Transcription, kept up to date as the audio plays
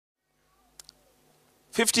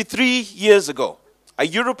53 years ago, a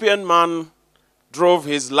European man drove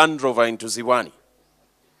his Land Rover into Ziwani.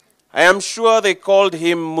 I am sure they called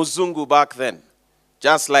him Muzungu back then,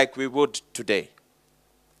 just like we would today.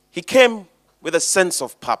 He came with a sense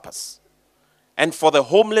of purpose. And for the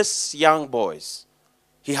homeless young boys,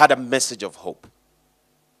 he had a message of hope.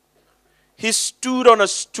 He stood on a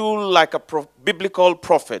stool like a biblical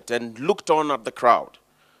prophet and looked on at the crowd.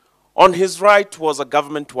 On his right was a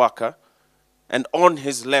government worker, and on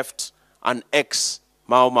his left, an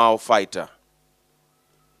ex-Mau Mau fighter.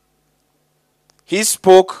 He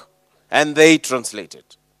spoke, and they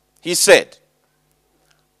translated. He said,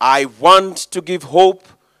 "I want to give hope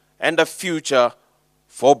and a future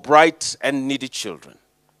for bright and needy children."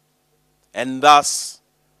 And thus,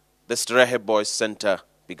 the Starehe Boys Center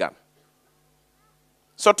began.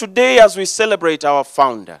 So today, as we celebrate our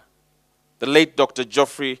founder, the late Dr.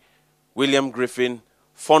 Geoffrey William Griffin,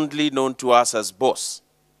 fondly known to us as Boss,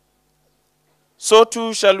 so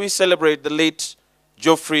too shall we celebrate the late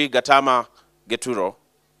Geoffrey Gatama Geturo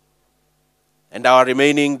and our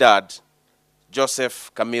remaining dad,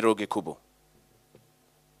 Joseph Kamiro Gikubu.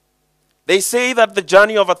 They say that the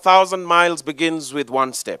journey of 1,000 miles begins with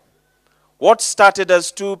one step. What started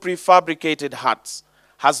as two prefabricated huts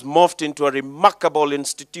has morphed into a remarkable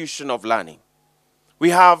institution of learning.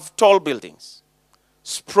 We have tall buildings,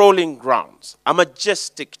 sprawling grounds, a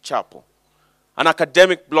majestic chapel, an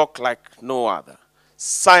academic block like no other,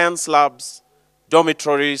 science labs,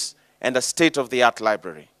 dormitories, and a state-of-the-art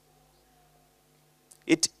library.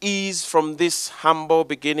 It is from these humble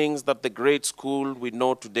beginnings that the great school we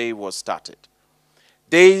know today was started.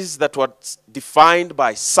 Days that were defined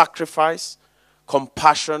by sacrifice,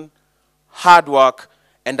 compassion, hard work,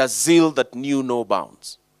 and a zeal that knew no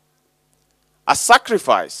bounds. A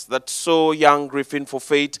sacrifice that saw young Griffin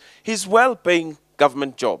forfeit his well-paying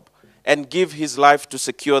government job and give his life to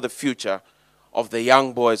secure the future of the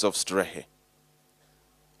young boys of Starehe.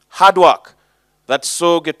 Hard work that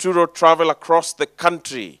saw Geturo travel across the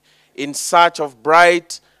country in search of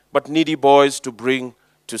bright but needy boys to bring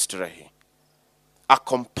to Starehe. A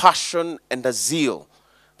compassion and a zeal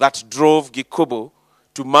that drove Gikubu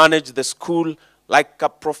to manage the school like a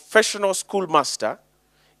professional schoolmaster,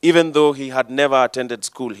 even though he had never attended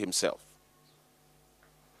school himself.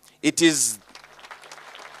 It is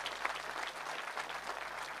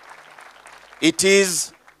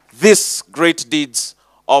these great deeds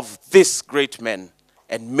of these great men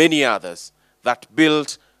and many others that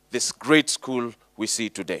built this great school we see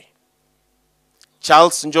today.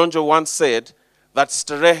 Charles Njonjo once said that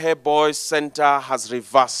Starehe Boys Center has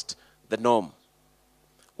reversed the norm.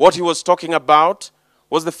 What he was talking about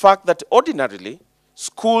was the fact that ordinarily,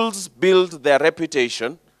 schools build their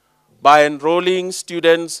reputation by enrolling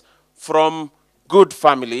students from good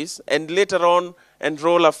families and later on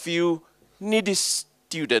enroll a few needy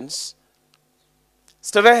students.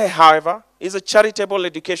 Starehe, however, is a charitable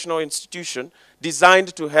educational institution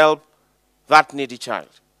designed to help that needy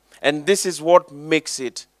child. And this is what makes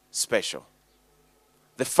it special.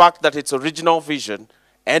 The fact that its original vision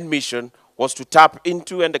and mission was to tap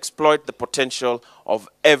into and exploit the potential of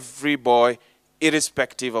every boy,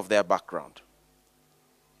 irrespective of their background.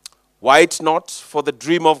 Were it not for the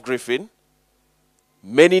dream of Griffin,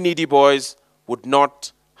 many needy boys would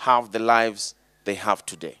not have the lives they have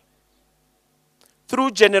today.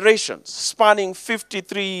 Through generations, spanning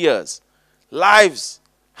 53 years, lives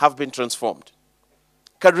have been transformed,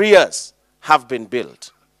 careers have been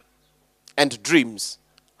built, and dreams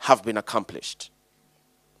have been accomplished.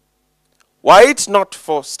 Were it not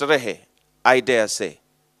for Starehe, I dare say,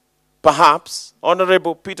 perhaps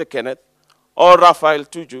Honorable Peter Kenneth or Raphael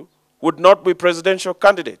Tuju would not be presidential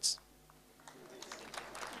candidates.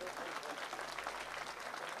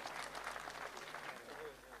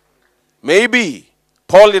 Maybe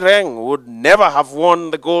Paul Ireng would never have won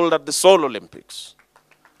the gold at the Seoul Olympics.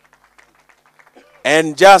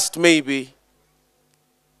 And just maybe,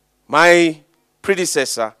 my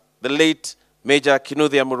predecessor, the late Major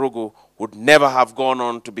Kinuthia Murugu, would never have gone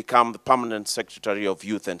on to become the permanent Secretary of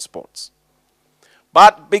Youth and Sports.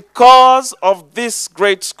 But because of this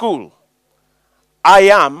great school, I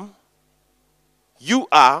am, you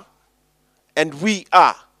are, and we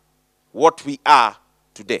are what we are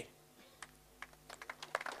today.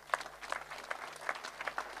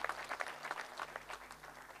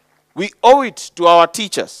 We owe it to our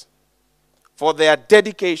teachers for their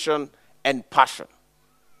dedication and passion.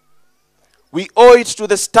 We owe it to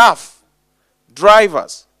the staff,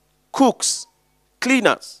 drivers, cooks,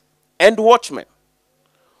 cleaners, and watchmen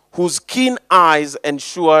whose keen eyes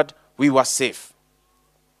ensured we were safe.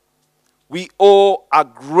 We owe a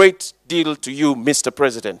great deal to you, Mr.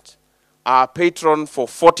 President, our patron for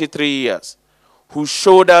 43 years, who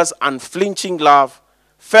showed us unflinching love,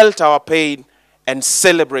 felt our pain, and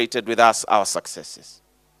celebrated with us our successes.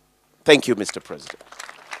 Thank you, Mr. President.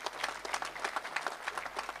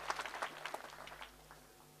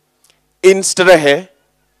 In Starehe,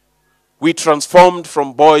 we transformed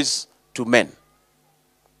from boys to men.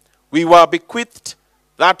 We were bequeathed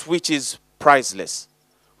that which is priceless.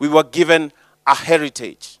 We were given a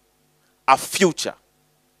heritage, a future,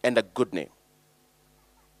 and a good name.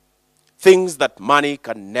 Things that money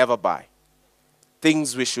can never buy.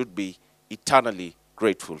 Things we should be eternally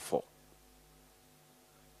grateful for.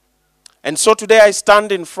 And so today I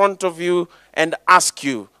stand in front of you and ask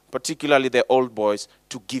you, particularly the old boys,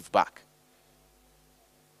 to give back.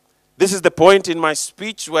 This is the point in my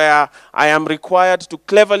speech where I am required to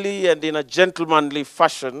cleverly and in a gentlemanly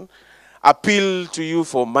fashion appeal to you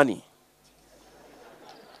for money.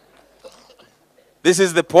 This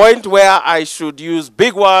is the point where I should use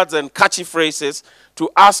big words and catchy phrases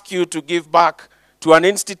to ask you to give back to an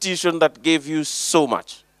institution that gave you so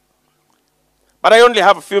much. But I only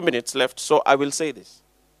have a few minutes left, so I will say this.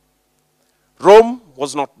 Rome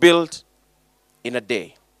was not built in a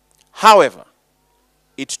day. However,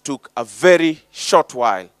 it took a very short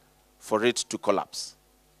while for it to collapse.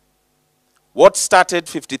 What started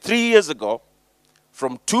 53 years ago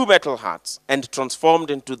from 2 metal hearts and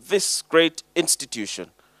transformed into this great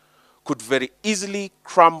institution could very easily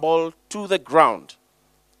crumble to the ground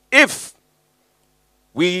if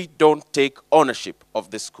we don't take ownership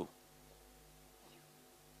of this school.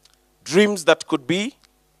 Dreams that could be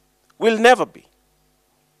will never be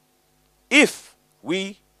if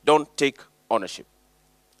we don't take ownership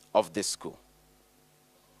of this school.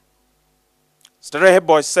 Starehe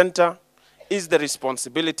Boys Center is the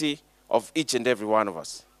responsibility of each and every one of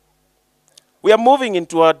us. We are moving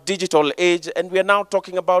into a digital age, and we are now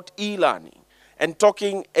talking about e-learning and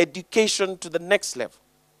talking education to the next level.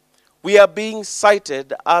 We are being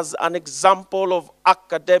cited as an example of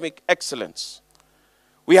academic excellence.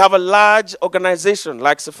 We have a large organization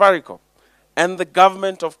like Safaricom and the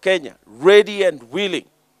government of Kenya ready and willing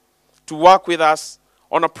to work with us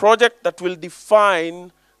on a project that will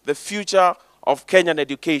define the future of Kenyan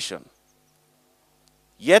education.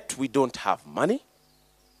 Yet we don't have money.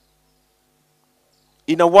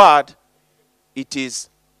 In a word, it is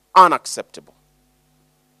unacceptable.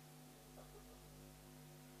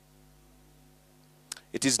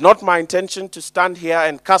 It is not my intention to stand here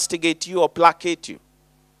and castigate you or placate you.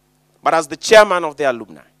 But as the chairman of the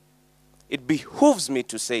alumni, it behooves me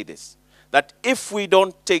to say this, that if we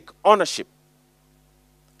don't take ownership,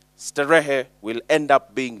 Starehe will end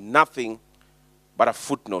up being nothing but a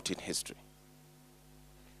footnote in history.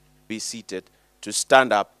 Be seated to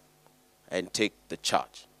stand up and take the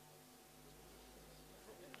charge.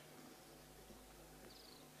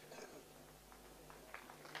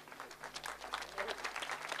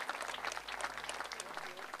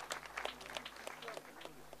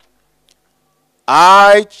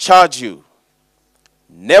 I charge you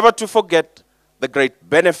never to forget the great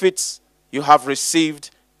benefits you have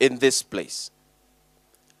received in this place.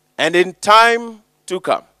 And in time to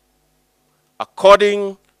come,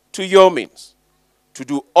 according to your means, to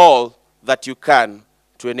do all that you can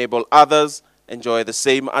to enable others enjoy the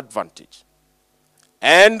same advantage.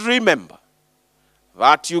 And remember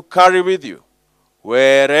that you carry with you,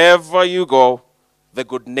 wherever you go, the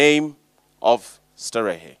good name of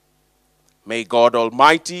Starehe. May God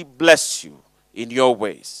Almighty bless you in your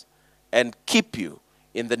ways and keep you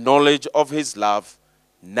in the knowledge of his love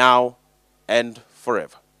now and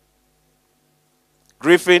forever.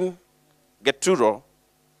 Griffin, Geturo,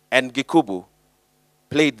 and Gikubu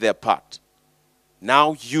played their part.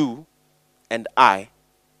 Now you and I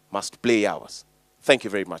must play ours. Thank you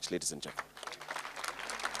very much, ladies and gentlemen.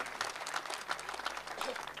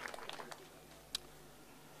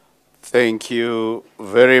 Thank you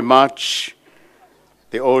very much,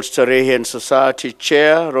 the Old Starehian Society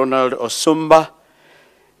Chair, Ronald Osumba,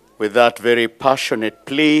 with that very passionate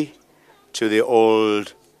plea to the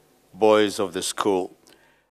old boys of the school.